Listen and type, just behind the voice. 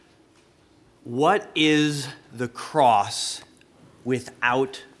What is the cross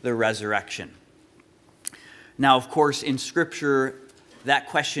without the resurrection? Now, of course, in Scripture, that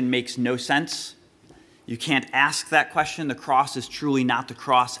question makes no sense. You can't ask that question. The cross is truly not the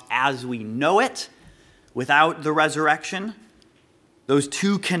cross as we know it without the resurrection. Those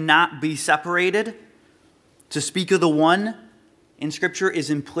two cannot be separated. To speak of the one in Scripture is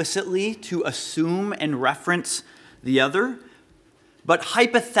implicitly to assume and reference the other. But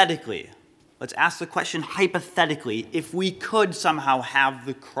hypothetically, let's ask the question hypothetically, if we could somehow have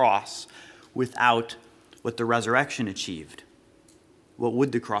the cross without what the resurrection achieved, what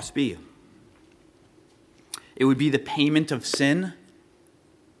would the cross be? It would be the payment of sin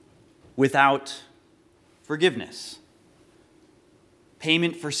without forgiveness.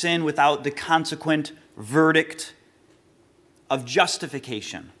 Payment for sin without the consequent verdict of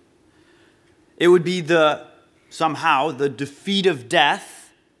justification. It would be somehow the defeat of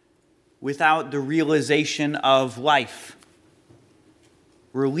death without the realization of life,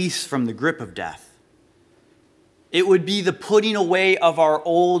 release from the grip of death. It would be the putting away of our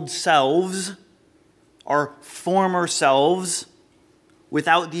old selves, our former selves,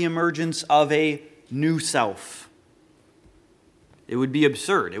 without the emergence of a new self. It would be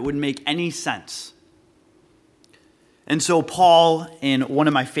absurd. It wouldn't make any sense. And so Paul, in one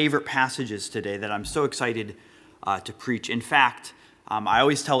of my favorite passages today that I'm so excited to preach. In fact, I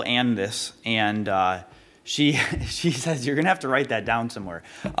always tell Anne this, and she says, you're going to have to write that down somewhere.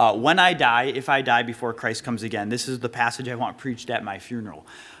 When I die, if I die before Christ comes again, this is the passage I want preached at my funeral.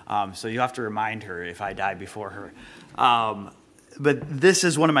 So you have to remind her if I die before her. But this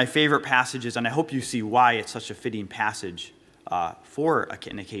is one of my favorite passages, and I hope you see why it's such a fitting passage for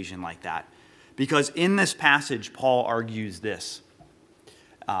an occasion like that. Because in this passage, Paul argues this.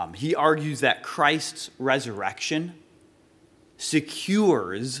 He argues that Christ's resurrection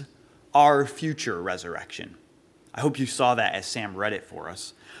secures our future resurrection. I hope you saw that as Sam read it for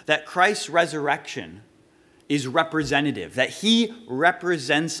us. That Christ's resurrection is representative, that he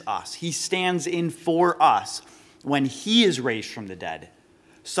represents us. He stands in for us when he is raised from the dead,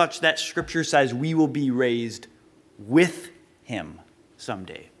 such that Scripture says we will be raised with him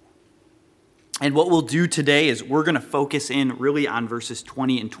someday. And what we'll do today is we're going to focus in really on verses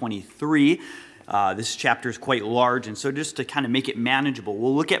 20 and 23. This chapter is quite large, and so just to kind of make it manageable,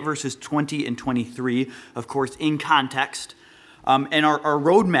 we'll look at verses 20 and 23, of course, in context. And our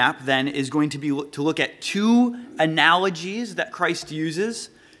roadmap then is going to be to look at two analogies that Christ uses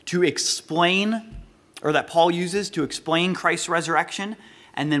to explain, or that Paul uses to explain Christ's resurrection,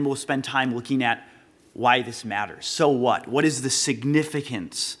 and then we'll spend time looking at why this matters. So what? What is the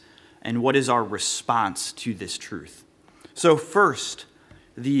significance, and what is our response to this truth? So first,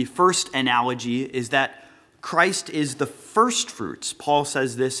 the first analogy is that Christ is the first fruits. Paul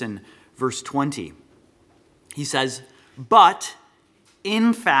says this in verse 20. He says, but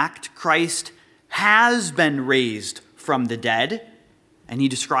in fact, Christ has been raised from the dead, and he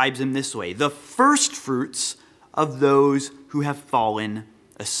describes him this way, the first fruits of those who have fallen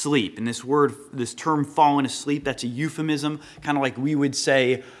asleep. And this term fallen asleep, that's a euphemism, kind of like we would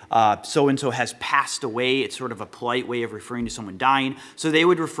say so-and-so has passed away. It's sort of a polite way of referring to someone dying. So they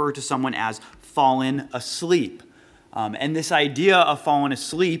would refer to someone as fallen asleep. And this idea of fallen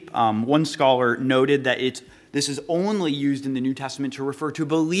asleep, one scholar noted that this is only used in the New Testament to refer to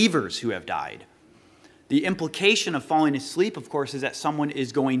believers who have died. The implication of falling asleep, of course, is that someone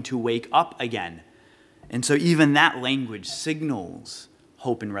is going to wake up again. And so even that language signals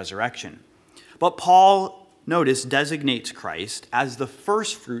hope in resurrection. But Paul, notice, designates Christ as the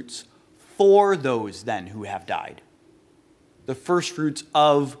first fruits for those then who have died. The first fruits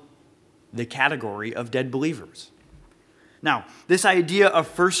of the category of dead believers. Now, this idea of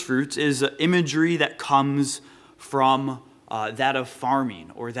first fruits is imagery that comes from that of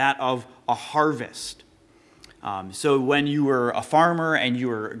farming or that of a harvest. So when you were a farmer and you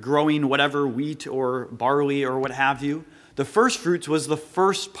were growing whatever, wheat or barley or what have you, the first fruits was the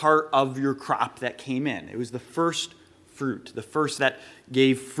first part of your crop that came in. It was the first fruit, the first that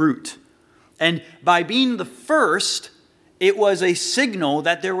gave fruit. And by being the first, it was a signal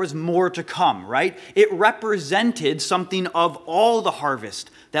that there was more to come, right? It represented something of all the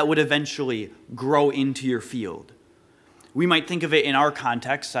harvest that would eventually grow into your field. We might think of it in our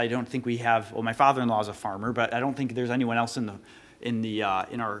context. I don't think we have, my father-in-law is a farmer, but I don't think there's anyone else in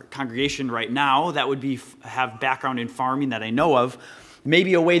our congregation right now that would have background in farming that I know of.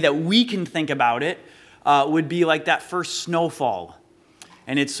 Maybe a way that we can think about it would be like that first snowfall.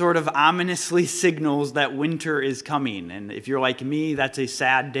 And it sort of ominously signals that winter is coming. And if you're like me, that's a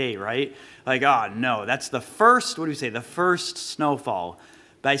sad day, right? Like, oh no, that's the first, the first snowfall.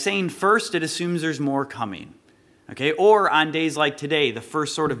 By saying first, it assumes there's more coming. Okay? Or on days like today, the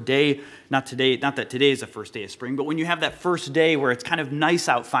first sort of day, not that today is the first day of spring, but when you have that first day where it's kind of nice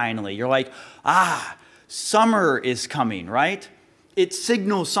out finally, you're like, summer is coming, right? It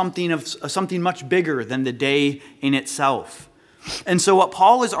signals something much bigger than the day in itself. And so what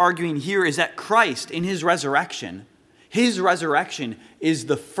Paul is arguing here is that Christ, in his resurrection is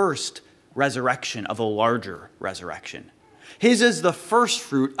the first resurrection of a larger resurrection. His is the first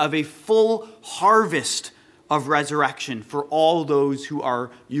fruit of a full harvest of resurrection for all those who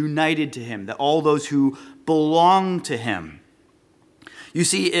are united to him, that all those who belong to him. You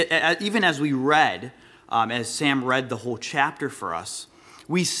see, even as we read, as Sam read the whole chapter for us,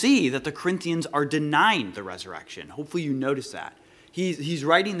 we see that the Corinthians are denying the resurrection. Hopefully you notice that. He's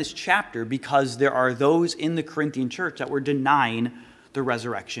writing this chapter because there are those in the Corinthian church that were denying the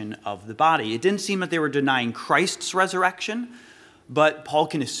resurrection of the body. It didn't seem that they were denying Christ's resurrection, but Paul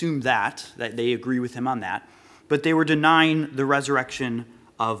can assume that they agree with him on that. But they were denying the resurrection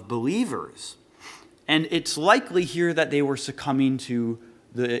of believers. And it's likely here that they were succumbing to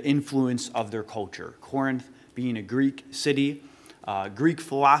the influence of their culture. Corinth being a Greek city, Greek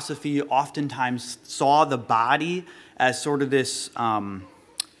philosophy oftentimes saw the body as sort of this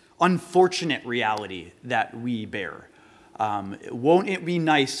unfortunate reality that we bear. Won't it be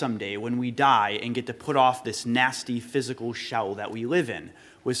nice someday when we die and get to put off this nasty physical shell that we live in,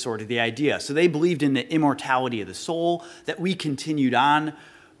 was sort of the idea. So they believed in the immortality of the soul, that we continued on,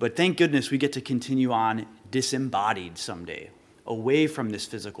 but thank goodness we get to continue on disembodied someday, away from this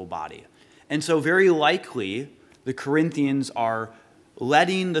physical body. And so very likely the Corinthians are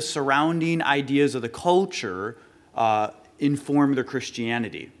letting the surrounding ideas of the culture inform their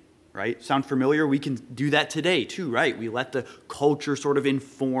Christianity. Right? Sound familiar? We can do that today too, right? We let the culture sort of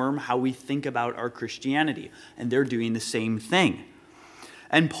inform how we think about our Christianity, and they're doing the same thing.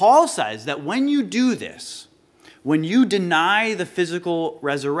 And Paul says that when you do this, when you deny the physical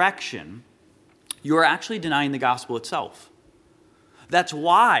resurrection, you are actually denying the gospel itself. That's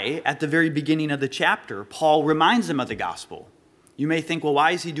why at the very beginning of the chapter, Paul reminds them of the gospel. You may think, well,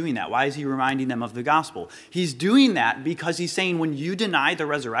 why is he doing that? Why is he reminding them of the gospel? He's doing that because he's saying when you deny the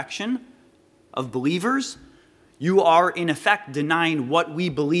resurrection of believers, you are in effect denying what we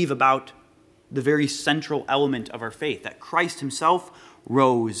believe about the very central element of our faith, that Christ himself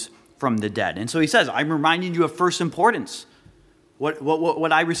rose from the dead. And so he says, I'm reminding you of first importance.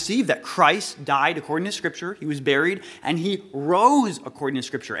 What I received, that Christ died according to Scripture, he was buried, and he rose according to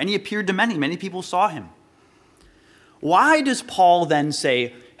Scripture, and he appeared to many. Many people saw him. Why does Paul then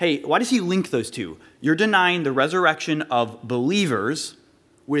say, hey, why does he link those two? You're denying the resurrection of believers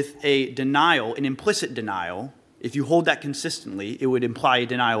with a denial, an implicit denial. If you hold that consistently, it would imply a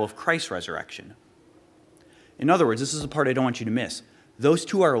denial of Christ's resurrection. In other words, this is the part I don't want you to miss. Those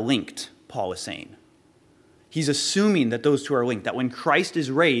two are linked, Paul is saying. He's assuming that those two are linked, that when Christ is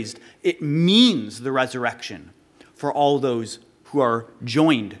raised, it means the resurrection for all those who are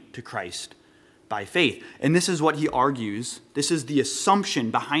joined to Christ by faith. And this is what he argues. This is the assumption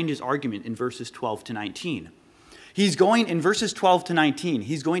behind his argument in verses 12 to 19. In verses 12 to 19,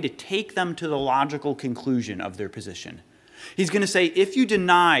 he's going to take them to the logical conclusion of their position. He's going to say, if you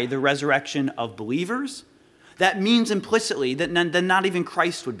deny the resurrection of believers, that means implicitly that then not even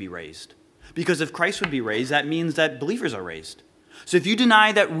Christ would be raised. Because if Christ would be raised, that means that believers are raised. So if you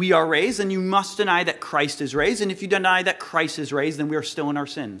deny that we are raised, then you must deny that Christ is raised. And if you deny that Christ is raised, then we are still in our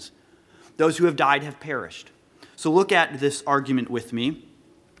sins. Those who have died have perished. So look at this argument with me.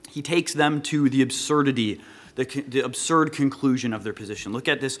 He takes them to the absurdity, the absurd conclusion of their position. Look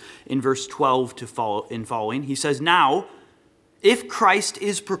at this in verse 12 in following. He says, now, if Christ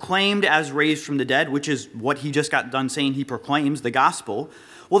is proclaimed as raised from the dead, which is what he just got done saying he proclaims, the gospel,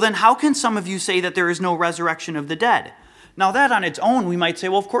 well then how can some of you say that there is no resurrection of the dead? Now that on its own, we might say,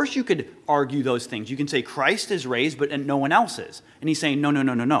 well, of course you could argue those things. You can say Christ is raised, but no one else is. And he's saying,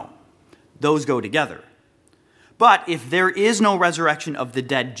 no. Those go together. But if there is no resurrection of the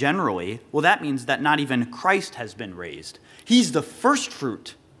dead generally, well, that means that not even Christ has been raised. He's the first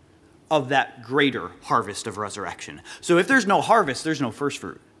fruit of that greater harvest of resurrection. So if there's no harvest, there's no first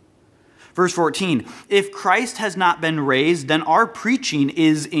fruit. Verse 14, if Christ has not been raised, then our preaching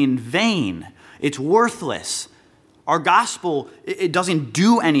is in vain. It's worthless. Our gospel, it doesn't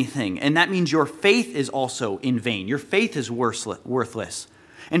do anything, and that means your faith is also in vain. Your faith is worthless.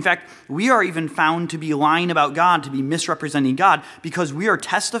 In fact, we are even found to be lying about God, to be misrepresenting God, because we are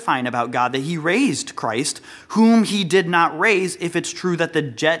testifying about God that he raised Christ, whom he did not raise, if it's true that the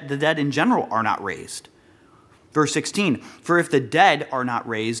dead in general are not raised. Verse 16, for if the dead are not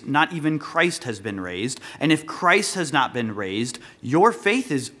raised, not even Christ has been raised. And if Christ has not been raised, your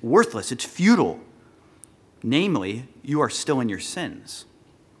faith is worthless. It's futile. Namely, you are still in your sins.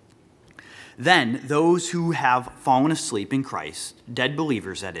 Then those who have fallen asleep in Christ, dead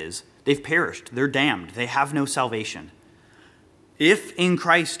believers that is, they've perished. They're damned. They have no salvation. If in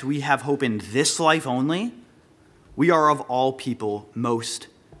Christ we have hope in this life only, we are of all people most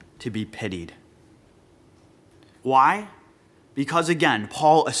to be pitied. Why? Because again,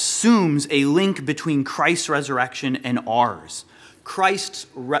 Paul assumes a link between Christ's resurrection and ours. Christ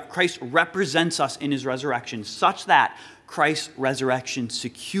represents us in his resurrection such that Christ's resurrection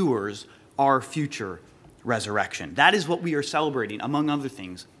secures our future resurrection. That is what we are celebrating, among other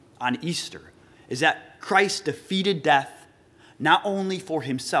things, on Easter, is that Christ defeated death not only for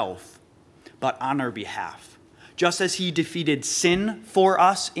himself, but on our behalf. Just as he defeated sin for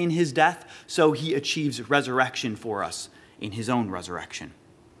us in his death, so he achieves resurrection for us in his own resurrection.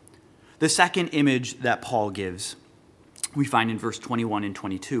 The second image that Paul gives, we find in verse 21 and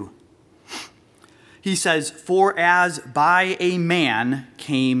 22. He says, for as by a man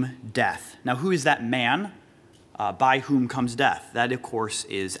came death. Now, who is that man? By whom comes death? That, of course,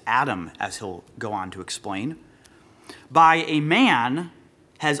 is Adam, as he'll go on to explain. By a man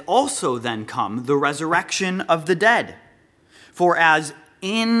has also then come the resurrection of the dead. For as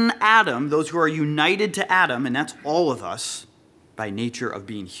in Adam, those who are united to Adam, and that's all of us by nature of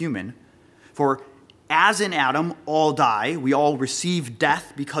being human, for as in Adam all die, we all receive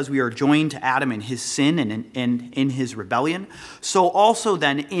death because we are joined to Adam in his sin and in his rebellion, so also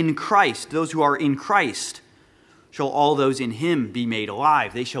then in Christ, those who are in Christ, shall all those in him be made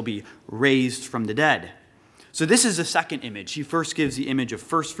alive. They shall be raised from the dead. So this is the second image. He first gives the image of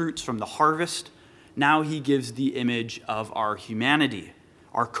first fruits from the harvest. Now he gives the image of our humanity,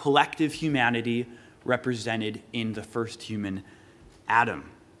 our collective humanity represented in the first human,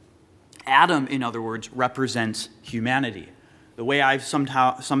 Adam. Adam, in other words, represents humanity. The way I've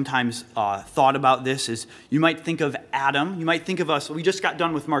sometimes thought about this is you might think of Adam, you might think of us, we just got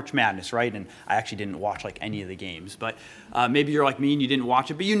done with March Madness, right? And I actually didn't watch like any of the games, but maybe you're like me and you didn't watch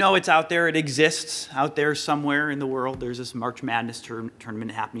it, but you know it's out there, it exists out there somewhere in the world. There's this March Madness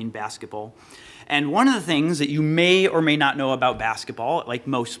tournament happening in basketball. And one of the things that you may or may not know about basketball, like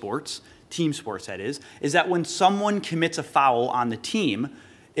most sports, team sports that is that when someone commits a foul on the team,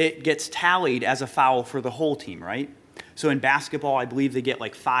 it gets tallied as a foul for the whole team, right? So in basketball, I believe they get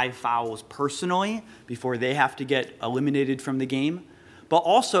like 5 fouls personally before they have to get eliminated from the game. But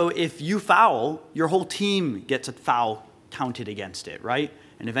also, if you foul, your whole team gets a foul counted against it, right?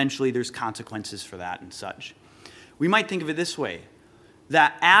 And eventually there's consequences for that and such. We might think of it this way,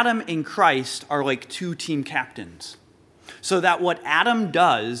 that Adam and Christ are like 2 team captains. So that what Adam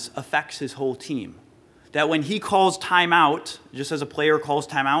does affects his whole team. That when he calls timeout, just as a player calls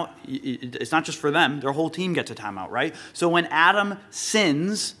timeout, it's not just for them, their whole team gets a timeout, right? So when Adam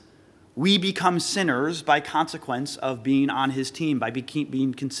sins, we become sinners by consequence of being on his team, by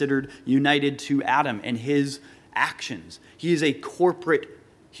being considered united to Adam and his actions. He is a corporate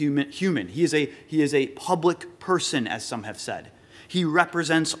human. He is a public person, as some have said. He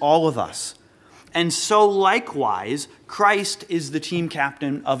represents all of us. And so likewise, Christ is the team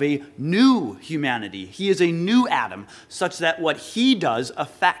captain of a new humanity. He is a new Adam, such that what he does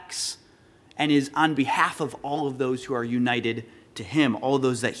affects and is on behalf of all of those who are united to him, all of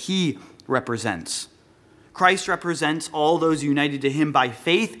those that he represents. Christ represents all those united to him by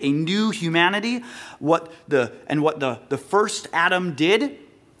faith, a new humanity. What the first Adam did,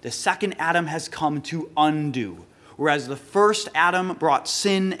 the second Adam has come to undo. Whereas the first Adam brought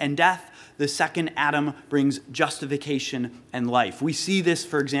sin and death, the second Adam brings justification and life. We see this,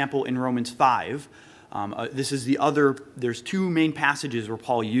 for example, in Romans 5. There's 2 main passages where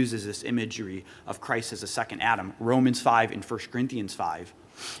Paul uses this imagery of Christ as a second Adam, Romans 5 and 1 Corinthians 5.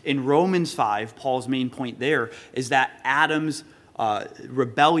 In Romans 5, Paul's main point there is that Adam's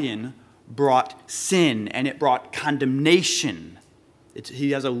rebellion brought sin and it brought condemnation.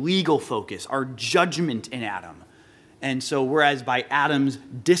 He has a legal focus, our judgment in Adam. And so whereas by Adam's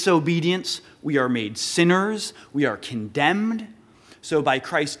disobedience, we are made sinners, we are condemned. So by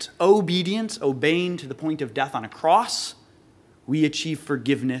Christ's obedience, obeying to the point of death on a cross, we achieve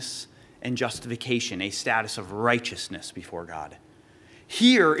forgiveness and justification, a status of righteousness before God.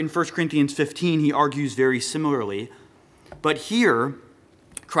 Here in 1 Corinthians 15, he argues very similarly. But here,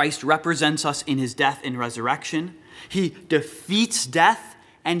 Christ represents us in his death and resurrection. He defeats death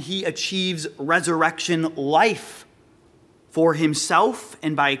and he achieves resurrection life for himself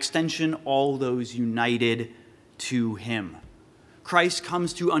and by extension all those united to him. Christ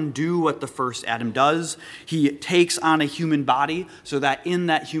comes to undo what the first Adam does. He takes on a human body so that in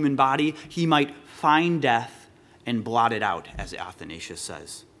that human body he might find death and blot it out, as Athanasius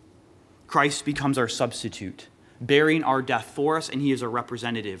says. Christ becomes our substitute, bearing our death for us, and he is a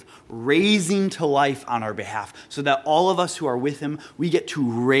representative, raising to life on our behalf, so that all of us who are with him, we get to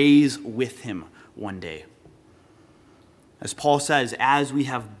raise with him one day. As Paul says, as we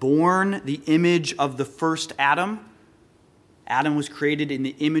have borne the image of the first Adam, Adam was created in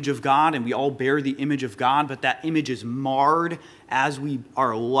the image of God, and we all bear the image of God, but that image is marred as we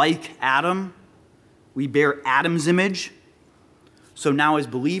are like Adam. We bear Adam's image. So now as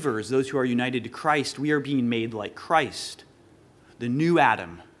believers, those who are united to Christ, we are being made like Christ, the new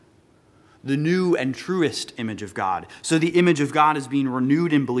Adam, the new and truest image of God. So the image of God is being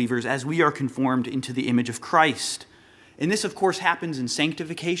renewed in believers as we are conformed into the image of Christ. And this, of course, happens in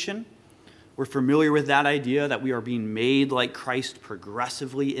sanctification. We're familiar with that idea that we are being made like Christ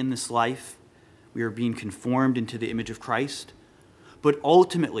progressively in this life. We are being conformed into the image of Christ. But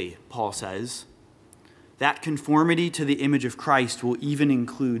ultimately, Paul says, that conformity to the image of Christ will even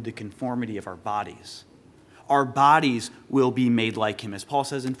include the conformity of our bodies. Our bodies will be made like him. As Paul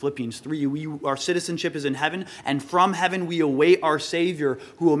says in Philippians 3, our citizenship is in heaven, and from heaven we await our Savior,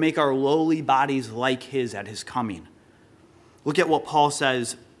 who will make our lowly bodies like his at his coming. Look at what Paul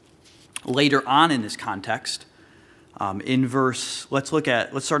says later on in this context. Let's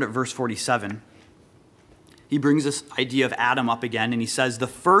start at verse 47. He brings this idea of Adam up again, and he says, the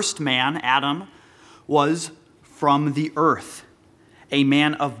first man, Adam, was from the earth, a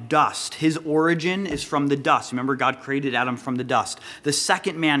man of dust. His origin is from the dust. Remember, God created Adam from the dust. The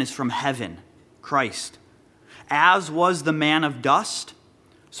second man is from heaven, Christ. As was the man of dust,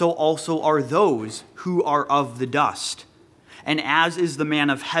 so also are those who are of the dust. And as is the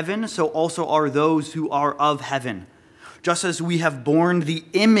man of heaven, so also are those who are of heaven. Just as we have borne the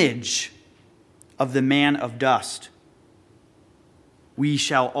image of the man of dust, we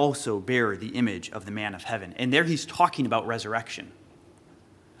shall also bear the image of the man of heaven. And there he's talking about resurrection.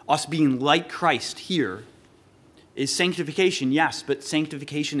 Us being like Christ here is sanctification, yes, but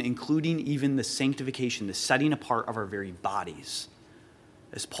sanctification including even the sanctification, the setting apart of our very bodies.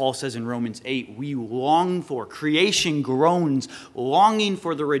 As Paul says in Romans 8, we long for, creation groans, longing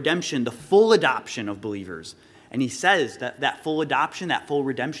for the redemption, the full adoption of believers. And he says that full adoption, that full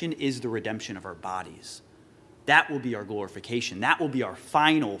redemption is the redemption of our bodies. That will be our glorification. That will be our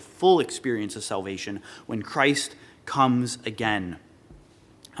final, full experience of salvation when Christ comes again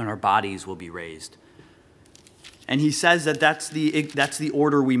and our bodies will be raised. And he says that that's the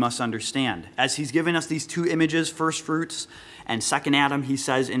order we must understand. As he's given us these two images, first fruits and second Adam, he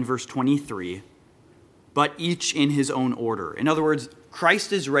says in verse 23, but each in his own order. In other words,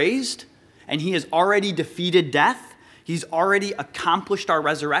 Christ is raised and he has already defeated death. He's already accomplished our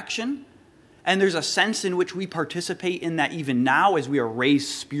resurrection. And there's a sense in which we participate in that even now as we are raised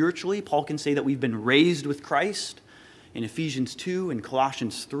spiritually. Paul can say that we've been raised with Christ in Ephesians 2, in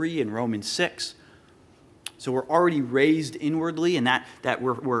Colossians 3, and Romans 6. So we're already raised inwardly, and that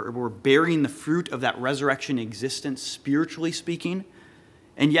we're bearing the fruit of that resurrection existence, spiritually speaking.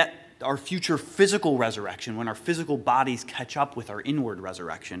 And yet our future physical resurrection, when our physical bodies catch up with our inward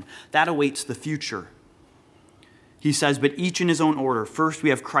resurrection, that awaits the future. He says, but each in his own order. First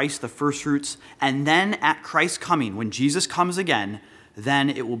we have Christ, the first fruits, and then at Christ's coming, when Jesus comes again, then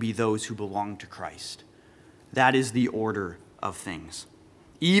it will be those who belong to Christ. That is the order of things.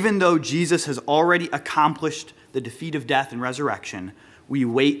 Even though Jesus has already accomplished the defeat of death and resurrection, we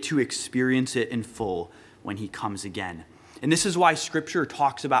wait to experience it in full when he comes again. And this is why Scripture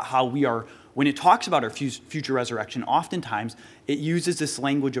talks about how we are, when it talks about our future resurrection, oftentimes it uses this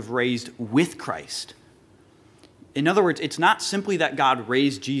language of raised with Christ. In other words, it's not simply that God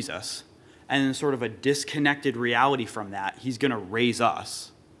raised Jesus and in sort of a disconnected reality from that, he's going to raise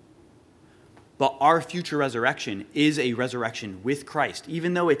us. But our future resurrection is a resurrection with Christ.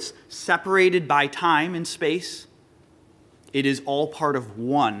 Even though it's separated by time and space, it is all part of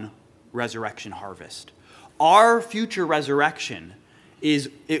one resurrection harvest. Our future resurrection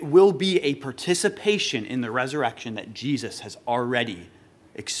will be a participation in the resurrection that Jesus has already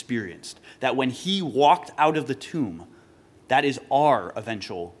experienced. That when he walked out of the tomb, that is our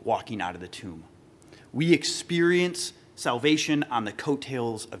eventual walking out of the tomb. We experience salvation on the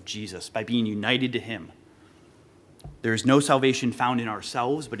coattails of Jesus by being united to him. There is no salvation found in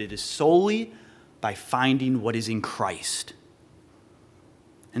ourselves, but it is solely by finding what is in Christ.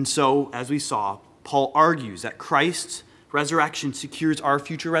 And so, as we saw, Paul argues that Christ's resurrection secures our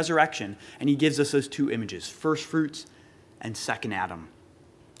future resurrection, and he gives us those two images, first fruits and second Adam.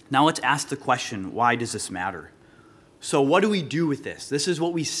 Now let's ask the question, why does this matter? So what do we do with this? This is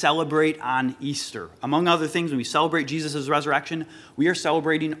what we celebrate on Easter. Among other things, when we celebrate Jesus' resurrection, we are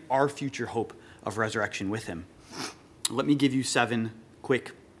celebrating our future hope of resurrection with him. Let me give you 7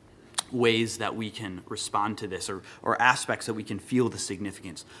 quick ways that we can respond to this, or aspects that we can feel the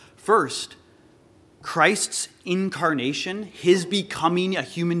significance. First, Christ's incarnation, his becoming a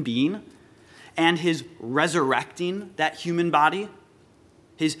human being, and his resurrecting that human body,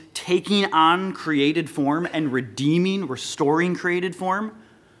 his taking on created form and restoring created form,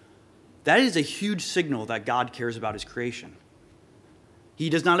 that is a huge signal that God cares about his creation. He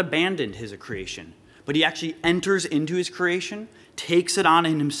does not abandon his creation, but he actually enters into his creation, takes it on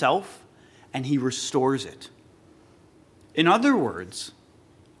in himself, and he restores it. In other words,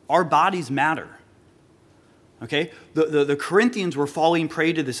 our bodies matter. Okay? The Corinthians were falling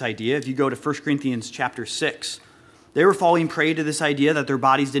prey to this idea. If you go to 1 Corinthians chapter 6, they were falling prey to this idea that their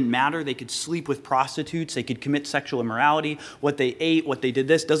bodies didn't matter. They could sleep with prostitutes. They could commit sexual immorality. What they ate, what they did,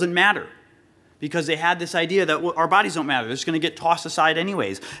 this doesn't matter. Because they had this idea that our bodies don't matter. They're just going to get tossed aside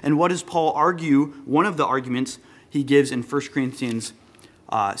anyways. And what does Paul argue? One of the arguments he gives in 1 Corinthians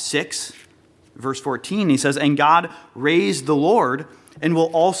 6, verse 14, he says, "And God raised the Lord and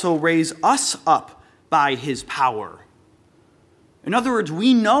will also raise us up by his power." In other words,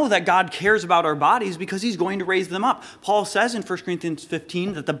 we know that God cares about our bodies because he's going to raise them up. Paul says in 1 Corinthians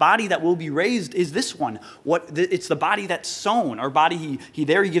 15 that the body that will be raised is this one. It's the body that's sown. Our body, he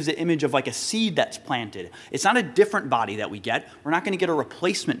gives the image of like a seed that's planted. It's not a different body that we get. We're not going to get a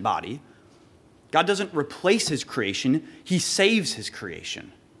replacement body. God doesn't replace his creation. He saves his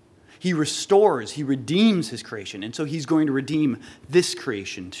creation. He restores, he redeems his creation. And so he's going to redeem this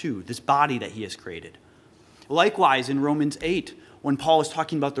creation too, this body that he has created. Likewise, in Romans 8, when Paul is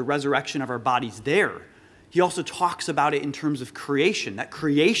talking about the resurrection of our bodies there, he also talks about it in terms of creation. That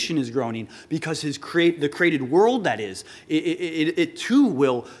creation is groaning because the created world, that is, it too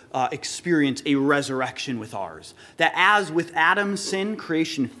will experience a resurrection with ours. That as with Adam's sin,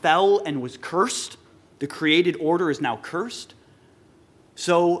 creation fell and was cursed, the created order is now cursed.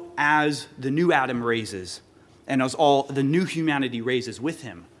 So as the new Adam raises, and as all the new humanity raises with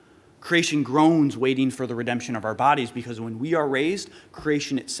him, creation groans waiting for the redemption of our bodies, because when we are raised,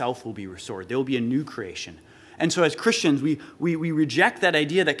 creation itself will be restored. There will be a new creation. And so as Christians, we reject that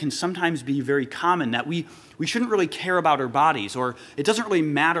idea that can sometimes be very common, that we shouldn't really care about our bodies, or it doesn't really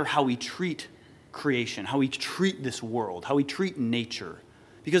matter how we treat creation, how we treat this world, how we treat nature,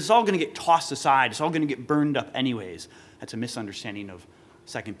 because it's all going to get tossed aside. It's all going to get burned up anyways. That's a misunderstanding of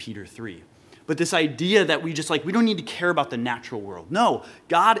 2 Peter 3. But this idea that we don't need to care about the natural world. No,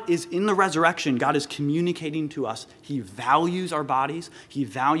 God is in the resurrection. God is communicating to us. He values our bodies. He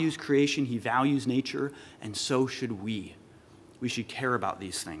values creation. He values nature. And so should we. We should care about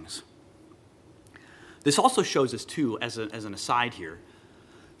these things. This also shows us, too, as an aside here,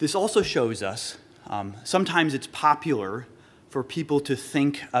 this also shows us, sometimes it's popular for people to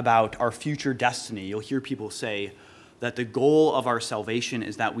think about our future destiny. You'll hear people say that the goal of our salvation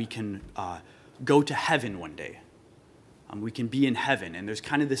is that we can go to heaven one day. We can be in heaven. And there's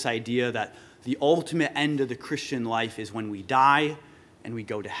kind of this idea that the ultimate end of the Christian life is when we die and we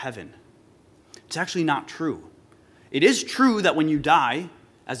go to heaven. It's actually not true. It is true that when you die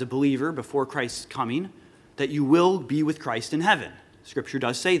as a believer before Christ's coming, that you will be with Christ in heaven. Scripture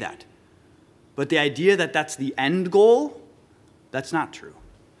does say that. But the idea that that's the end goal, that's not true.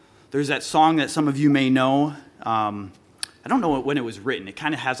 There's that song that some of you may know. I don't know when it was written. It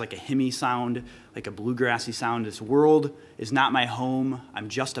kind of has like a hymny sound, like a bluegrassy sound. This world is not my home. I'm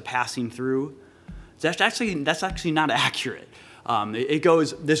just a passing through. That's actually not accurate. It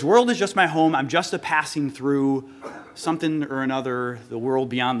goes, this world is just my home. I'm just a passing through something or another, the world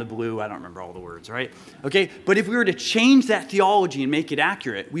beyond the blue. I don't remember all the words, right? Okay, but if we were to change that theology and make it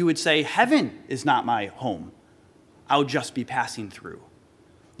accurate, we would say heaven is not my home. I'll just be passing through.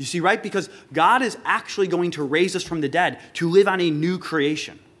 You see, right? Because God is actually going to raise us from the dead to live on a new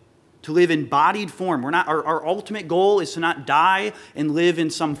creation, to live in bodied form. Our ultimate goal is to not die and live in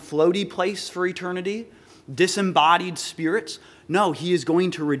some floaty place for eternity, disembodied spirits. No, he is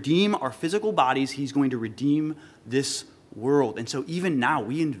going to redeem our physical bodies. He's going to redeem this world. And so even now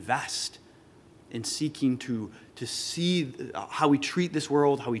we invest in seeking to see how we treat this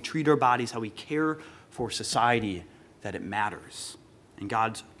world, how we treat our bodies, how we care for society, that it matters. And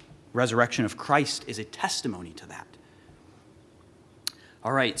God's resurrection of Christ is a testimony to that.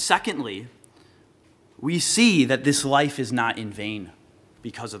 All right, secondly, we see that this life is not in vain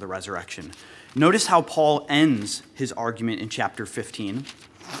because of the resurrection. Notice how Paul ends his argument in chapter 15.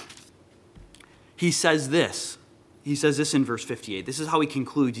 He says this. He says this in verse 58. This is how he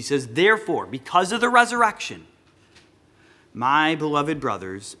concludes. He says, therefore, because of the resurrection, My beloved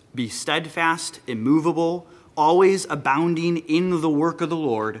brothers, be steadfast, immovable, always abounding in the work of the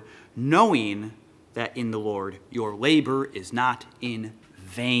Lord, knowing that in the Lord your labor is not in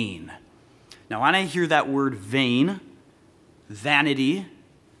vain. Now, when I hear that word vain, vanity,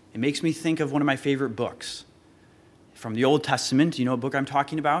 it makes me think of one of my favorite books from the Old Testament. Do you know what book I'm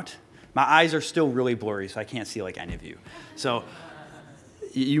talking about? My eyes are still really blurry, so I can't see like any of you. So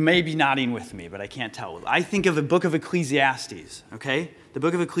you may be nodding with me, but I can't tell. I think of the book of Ecclesiastes, okay? The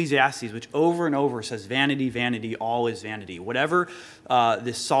book of Ecclesiastes, which over and over says, vanity, vanity, all is vanity. Whatever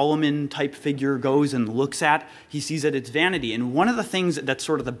this Solomon-type figure goes and looks at, he sees that it's vanity. And one of the things that's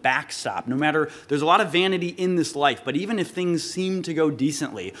sort of the backstop, no matter, there's a lot of vanity in this life, but even if things seem to go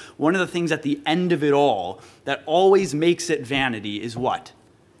decently, one of the things at the end of it all that always makes it vanity is what?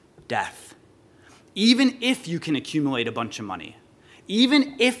 Death. Even if you can accumulate a bunch of money,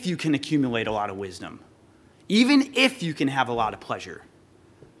 even if you can accumulate a lot of wisdom, even if you can have a lot of pleasure,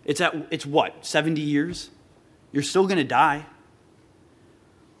 it's what, 70 years? You're still going to die.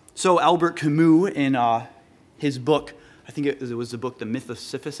 So Albert Camus, in his book, I think it was the book, The Myth of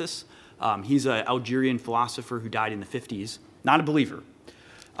Sisyphus, he's an Algerian philosopher who died in the 50s, not a believer.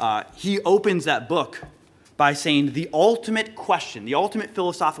 He opens that book by saying the ultimate question, the ultimate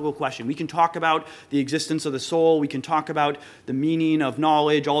philosophical question. We can talk about the existence of the soul. We can talk about the meaning of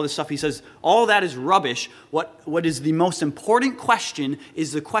knowledge, all this stuff. He says, all that is rubbish. What is the most important question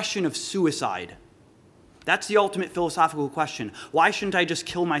is the question of suicide. That's the ultimate philosophical question. Why shouldn't I just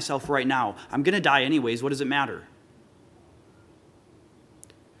kill myself right now? I'm going to die anyways. What does it matter?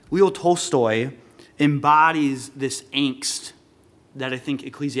 Leo Tolstoy embodies this angst that I think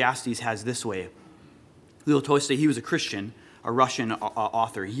Ecclesiastes has this way. Leo Tolstoy, he was a Christian, a Russian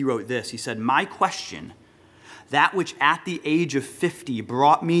author. He wrote this. He said, my question, that which at the age of 50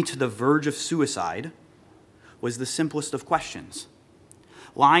 brought me to the verge of suicide, was the simplest of questions.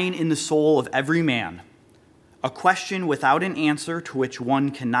 Lying in the soul of every man, a question without an answer to which one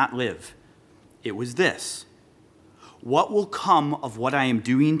cannot live. It was this: what will come of what I am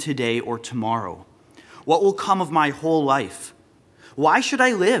doing today or tomorrow? What will come of my whole life? Why should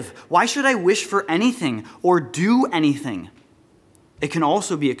I live? Why should I wish for anything or do anything? It can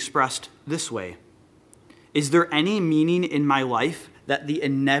also be expressed this way: is there any meaning in my life that the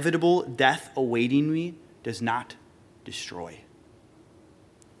inevitable death awaiting me does not destroy?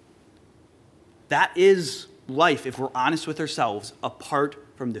 That is life, if we're honest with ourselves, apart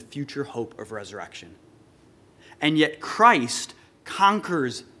from the future hope of resurrection. And yet Christ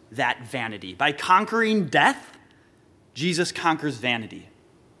conquers that vanity. By conquering death, Jesus conquers vanity,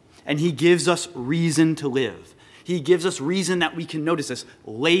 and he gives us reason to live. He gives us reason that we can notice this: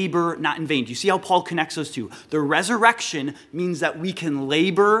 labor not in vain. Do you see how Paul connects those two? The resurrection means that we can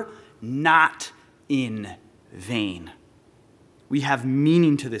labor not in vain. We have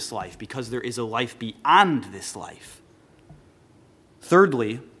meaning to this life because there is a life beyond this life.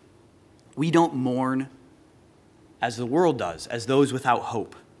 Thirdly, we don't mourn as the world does, as those without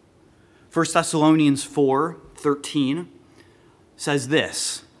hope. 1 Thessalonians 4:13 says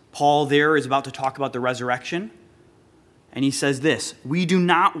this. Paul there is about to talk about the resurrection, and he says this: we do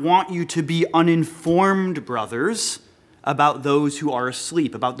not want you to be uninformed, brothers, about those who are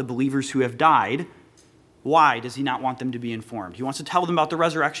asleep, about the believers who have died. Why does he not want them to be informed? He wants to tell them about the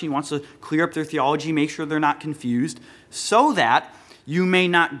resurrection. He wants to clear up their theology, make sure they're not confused, so that you may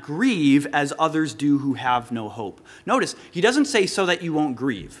not grieve as others do who have no hope. Notice, he doesn't say so that you won't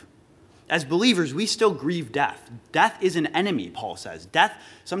grieve. As believers, we still grieve death. Death is an enemy, Paul says. Death,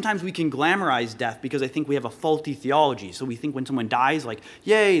 sometimes we can glamorize death because I think we have a faulty theology. So we think when someone dies, like,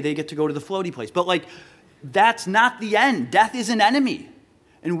 yay, they get to go to the floaty place. But that's not the end. Death is an enemy.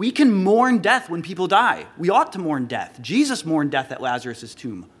 And we can mourn death when people die. We ought to mourn death. Jesus mourned death at Lazarus'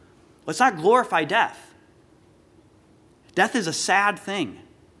 tomb. Let's not glorify death. Death is a sad thing.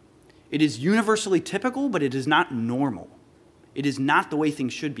 It is universally typical, but it is not normal. It is not the way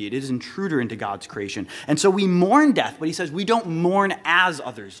things should be. It is an intruder into God's creation. And so we mourn death, but he says we don't mourn as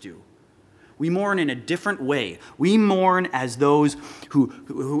others do. We mourn in a different way. We mourn as those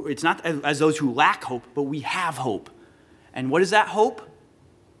who it's not as those who lack hope, but we have hope. And what is that hope?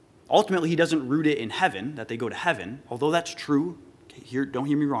 Ultimately, he doesn't root it in heaven, that they go to heaven, although that's true. Don't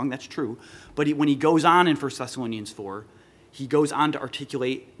hear me wrong, that's true. But when he goes on in 1 Thessalonians 4, he goes on to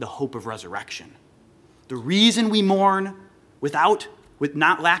articulate the hope of resurrection. The reason we mourn with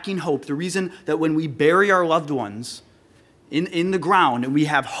not lacking hope, the reason that when we bury our loved ones in the ground and we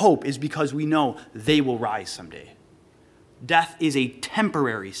have hope is because we know they will rise someday. Death is a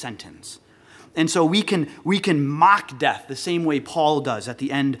temporary sentence. And so we can mock death the same way Paul does at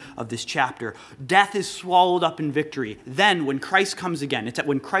the end of this chapter. Death is swallowed up in victory. Then when Christ comes again, it's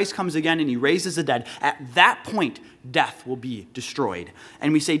when Christ comes again and he raises the dead, at that point, death will be destroyed.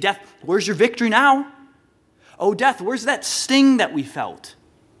 And we say, death, where's your victory now? Oh, death, where's that sting that we felt?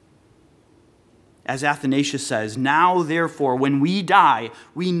 As Athanasius says, now therefore, when we die,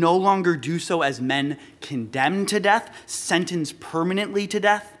 we no longer do so as men condemned to death, sentenced permanently to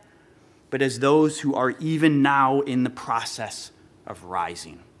death, but as those who are even now in the process of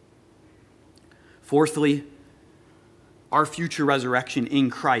rising. Fourthly, our future resurrection in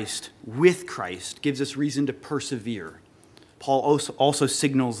Christ, with Christ, gives us reason to persevere. Paul also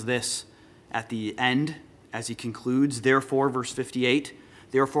signals this at the end as he concludes. Therefore, verse 58,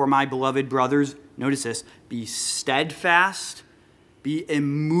 therefore, my beloved brothers, notice this, be steadfast, be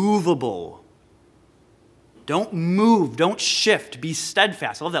immovable. Don't move, don't shift, be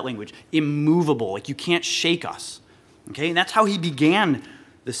steadfast. I love that language, immovable, like you can't shake us. Okay, and that's how he began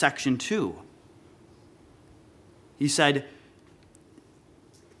the section 2. He said,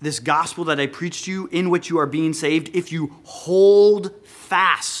 this gospel that I preached to you, in which you are being saved, if you hold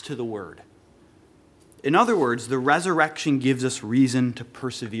fast to the word. In other words, the resurrection gives us reason to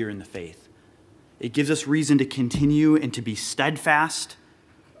persevere in the faith. It gives us reason to continue and to be steadfast.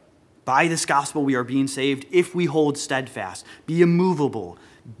 By this gospel we are being saved if we hold steadfast. Be immovable.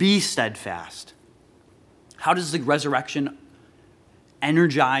 Be steadfast. How does the resurrection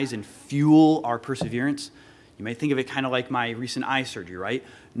energize and fuel our perseverance? You might think of it kind of like my recent eye surgery, right?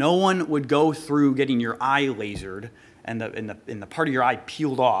 No one would go through getting your eye lasered and the part of your eye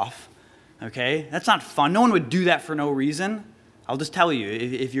peeled off. Okay? That's not fun. No one would do that for no reason. I'll just tell you,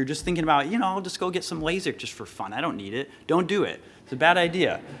 if you're just thinking about, I'll just go get some LASIK just for fun. I don't need it. Don't do it. It's a bad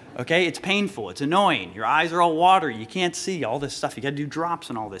idea. Okay? It's painful. It's annoying. Your eyes are all watery. You can't see all this stuff. You got to do drops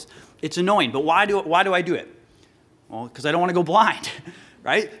and all this. It's annoying. But why do I do it? Well, because I don't want to go blind,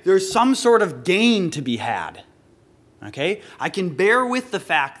 right? There's some sort of gain to be had. Okay? I can bear with the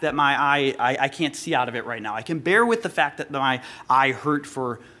fact that my eye, I can't see out of it right now. I can bear with the fact that my eye hurt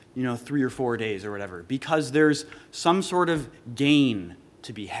for 3 or 4 days or whatever, because there's some sort of gain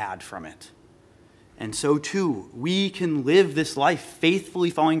to be had from it. And so too, we can live this life faithfully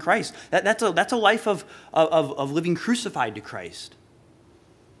following Christ. That's a life of living crucified to Christ.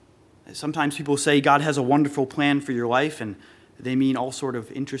 Sometimes people say God has a wonderful plan for your life, and they mean all sort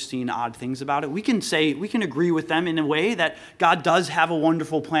of interesting, odd things about it. We can agree with them in a way that God does have a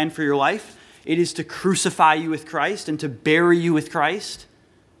wonderful plan for your life. It is to crucify you with Christ and to bury you with Christ,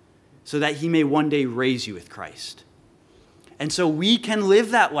 so that he may one day raise you with Christ. And so we can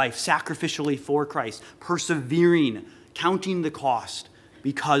live that life sacrificially for Christ, persevering, counting the cost,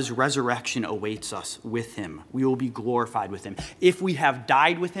 because resurrection awaits us with him. We will be glorified with him. If we have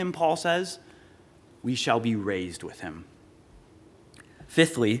died with him, Paul says, we shall be raised with him.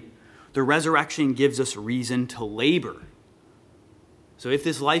 Fifthly, the resurrection gives us reason to labor. So if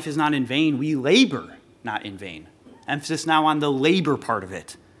this life is not in vain, we labor not in vain. Emphasis now on the labor part of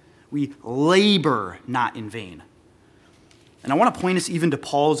it. We labor not in vain. And I want to point us even to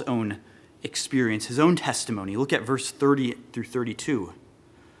Paul's own experience, his own testimony. Look at verse 30 through 32.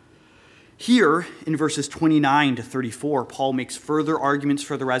 Here, in verses 29 to 34, Paul makes further arguments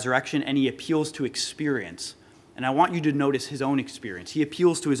for the resurrection, and he appeals to experience. And I want you to notice his own experience. He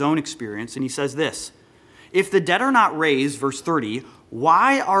appeals to his own experience, and he says this: if the dead are not raised, verse 30,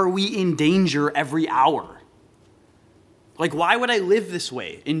 why are we in danger every hour? Like, why would I live this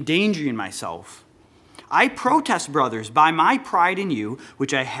way, endangering myself? I protest, brothers, by my pride in you,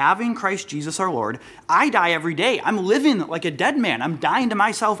 which I have in Christ Jesus our Lord, I die every day. I'm living like a dead man. I'm dying to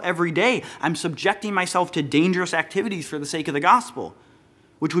myself every day. I'm subjecting myself to dangerous activities for the sake of the gospel,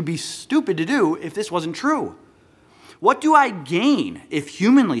 which would be stupid to do if this wasn't true. What do I gain if,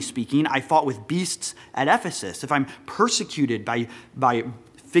 humanly speaking, I fought with beasts at Ephesus, if I'm persecuted by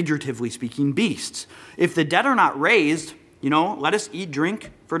figuratively speaking, beasts? If the dead are not raised, let us eat,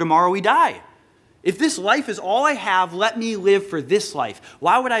 drink, for tomorrow we die. If this life is all I have, let me live for this life.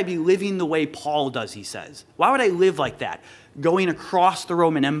 Why would I be living the way Paul does, he says? Why would I live like that? Going across the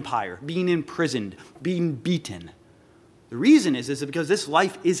Roman Empire, being imprisoned, being beaten. The reason is because this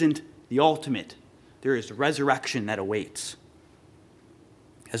life isn't the ultimate. There is resurrection that awaits.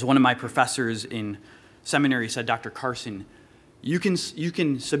 As one of my professors in seminary said, Dr. Carson, you can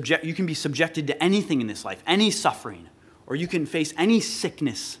be subjected to anything in this life, any suffering, or you can face any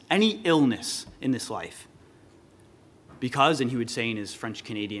sickness, any illness in this life. Because, and he would say in his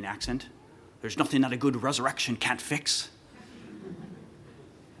French-Canadian accent, there's nothing that a good resurrection can't fix.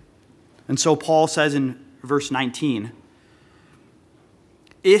 And so Paul says in verse 19,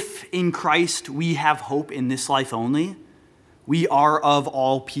 If in Christ we have hope in this life only, we are of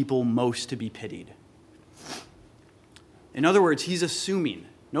all people most to be pitied. In other words, he's assuming.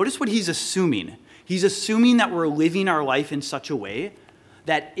 Notice what he's assuming. He's assuming that we're living our life in such a way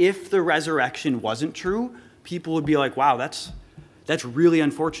that if the resurrection wasn't true, people would be like, wow, that's really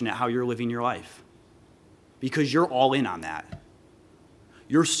unfortunate how you're living your life. Because you're all in on that.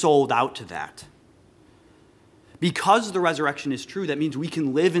 You're sold out to that. Because the resurrection is true, that means we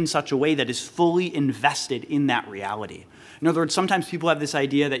can live in such a way that is fully invested in that reality. In other words, sometimes people have this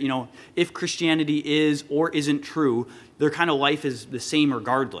idea that, if Christianity is or isn't true, their kind of life is the same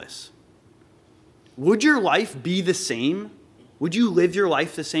regardless. Would your life be the same? Would you live your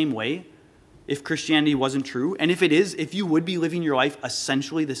life the same way if Christianity wasn't true? And if it is, if you would be living your life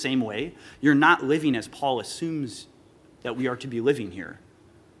essentially the same way, you're not living as Paul assumes that we are to be living here.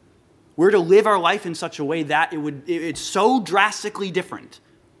 We're to live our life in such a way that it's so drastically different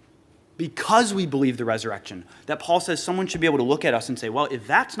because we believe the resurrection that Paul says someone should be able to look at us and say, well, if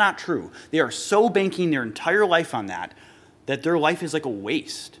that's not true, they are so banking their entire life on that their life is like a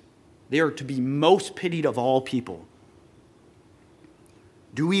waste. They are to be most pitied of all people.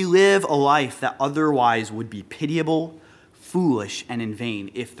 Do we live a life that otherwise would be pitiable, foolish, and in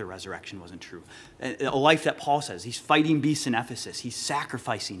vain if the resurrection wasn't true? A life that Paul says, he's fighting beasts in Ephesus, he's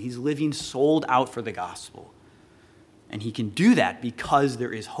sacrificing, he's living sold out for the gospel. And he can do that because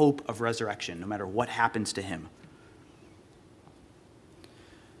there is hope of resurrection, no matter what happens to him.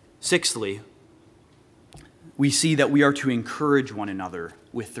 Sixthly, we see that we are to encourage one another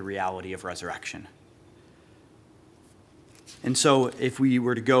with the reality of resurrection. And so if we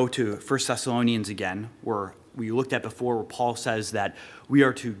were to go to 1 Thessalonians again, where we looked at before, where Paul says that we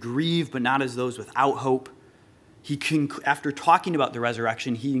are to grieve, but not as those without hope. After talking about the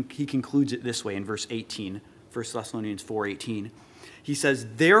resurrection, he concludes it this way in verse 18, 1 Thessalonians 4:18. He says,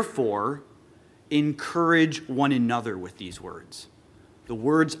 therefore, encourage one another with these words. The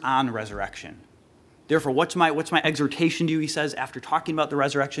words on resurrection. Therefore, what's my exhortation to you, he says, after talking about the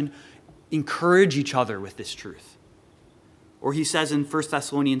resurrection? Encourage each other with this truth. Or he says in 1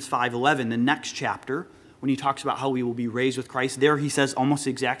 Thessalonians 5:11, the next chapter, when he talks about how we will be raised with Christ, there he says almost the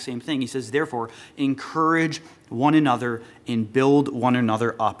exact same thing. He says, therefore, encourage one another and build one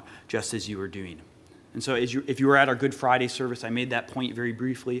another up, just as you are doing. And so if you were at our Good Friday service, I made that point very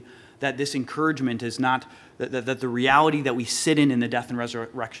briefly, that this encouragement is not, that the reality that we sit in the death and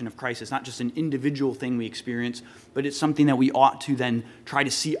resurrection of Christ is not just an individual thing we experience, but it's something that we ought to then try to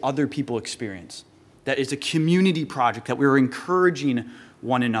see other people experience. That it's a community project, that we're encouraging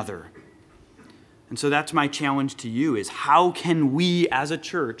one another. And so that's my challenge to you, is how can we as a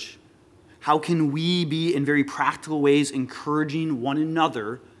church, how can we be in very practical ways encouraging one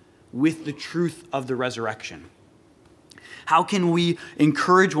another with the truth of the resurrection? How can we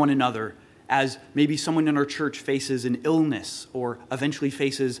encourage one another as maybe someone in our church faces an illness or eventually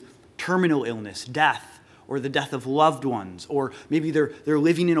faces terminal illness, death, or the death of loved ones, or maybe they're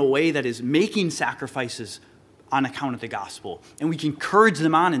living in a way that is making sacrifices on account of the gospel. And we can encourage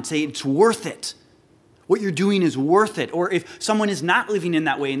them on and say, it's worth it. What you're doing is worth it. Or if someone is not living in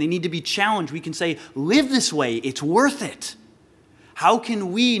that way and they need to be challenged, we can say, live this way, it's worth it. How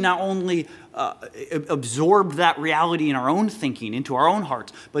can we not only absorb that reality in our own thinking, into our own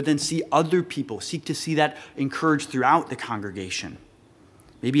hearts, but then see other people, seek to see that encouraged throughout the congregation?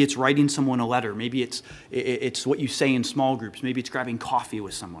 Maybe it's writing someone a letter. Maybe it's what you say in small groups. Maybe it's grabbing coffee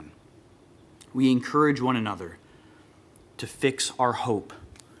with someone. We encourage one another to fix our hope.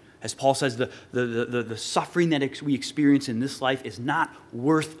 As Paul says, the suffering that we experience in this life is not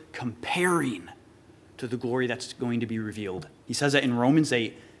worth comparing to the glory that's going to be revealed. He says that in Romans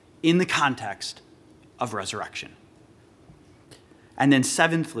 8 in the context of resurrection. And then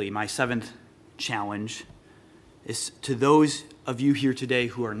seventhly, my seventh challenge is to those of you here today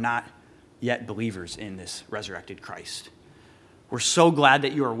who are not yet believers in this resurrected Christ. We're so glad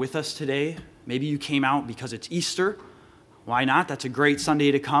that you are with us today. Maybe you came out because it's Easter. Why not? That's a great Sunday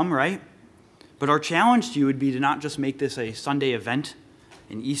to come, right? But our challenge to you would be to not just make this a Sunday event,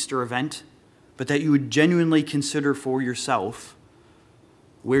 an Easter event, but that you would genuinely consider for yourself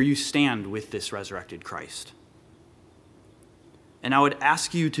where you stand with this resurrected Christ. And I would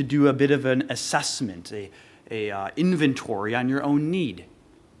ask you to do a bit of an assessment, a inventory on your own need.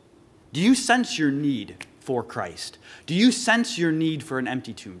 Do you sense your need for Christ? Do you sense your need for an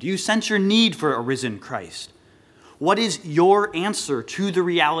empty tomb? Do you sense your need for a risen Christ? What is your answer to the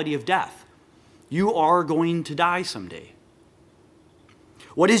reality of death? You are going to die someday.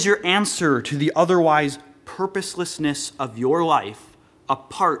 What is your answer to the otherwise purposelessness of your life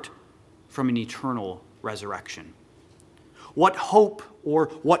apart from an eternal resurrection? What hope or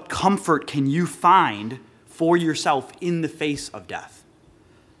what comfort can you find for yourself in the face of death?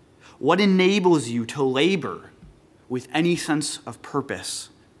 What enables you to labor with any sense of purpose?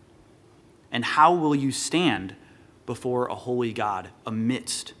 And how will you stand before a holy God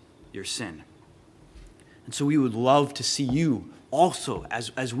amidst your sin? And so we would love to see you also,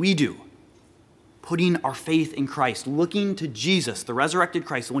 as we do, putting our faith in Christ, looking to Jesus, the resurrected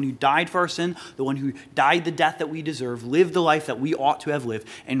Christ, the one who died for our sin, the one who died the death that we deserve, lived the life that we ought to have lived,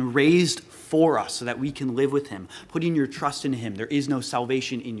 and raised for us so that we can live with him, putting your trust in him. There is no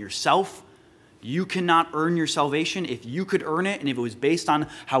salvation in yourself. You cannot earn your salvation. If you could earn it, and if it was based on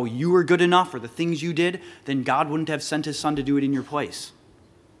how you were good enough or the things you did, then God wouldn't have sent his son to do it in your place.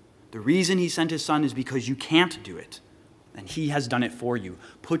 The reason he sent his son is because you can't do it. And he has done it for you.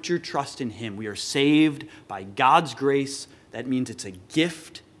 Put your trust in him. We are saved by God's grace. That means it's a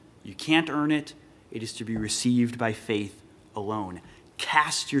gift. You can't earn it. It is to be received by faith alone.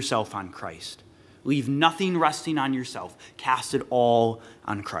 Cast yourself on Christ. Leave nothing resting on yourself. Cast it all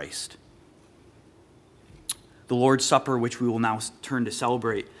on Christ. The Lord's Supper, which we will now turn to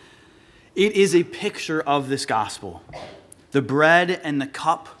celebrate, it is a picture of this gospel. The bread and the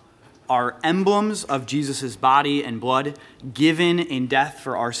cup are emblems of Jesus' body and blood given in death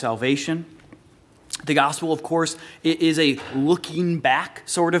for our salvation. The gospel, of course, it is a looking back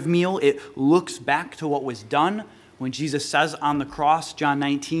sort of meal. It looks back to what was done when Jesus says on the cross, John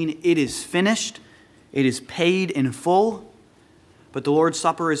 19, "It is finished." It is paid in full. But the Lord's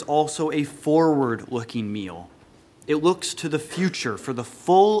Supper is also a forward-looking meal. It looks to the future for the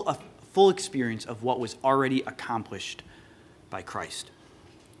full experience of what was already accomplished by Christ.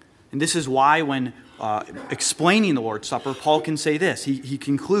 And this is why when explaining the Lord's Supper, Paul can say this. He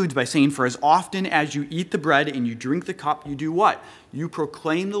concludes by saying, "For as often as you eat the bread and you drink the cup, you do what? You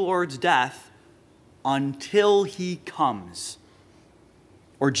proclaim the Lord's death until he comes."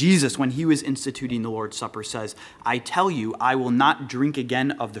 Or Jesus, when he was instituting the Lord's Supper, says, "I tell you, I will not drink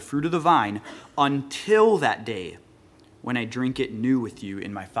again of the fruit of the vine until that day when I drink it new with you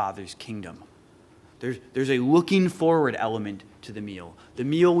in my Father's kingdom." There's a looking forward element to the meal.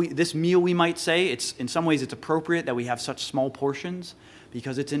 This meal, we might say, it's in some ways it's appropriate that we have such small portions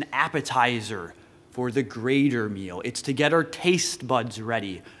because it's an appetizer for the greater meal. It's to get our taste buds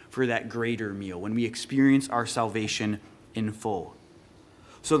ready for that greater meal when we experience our salvation in full.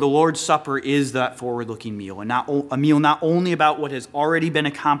 So the Lord's Supper is that forward-looking meal, and a meal not only about what has already been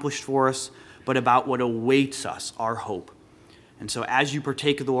accomplished for us, but about what awaits us, our hope. And so as you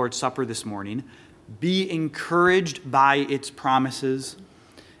partake of the Lord's Supper this morning, be encouraged by its promises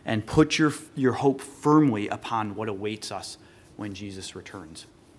and put your hope firmly upon what awaits us when Jesus returns.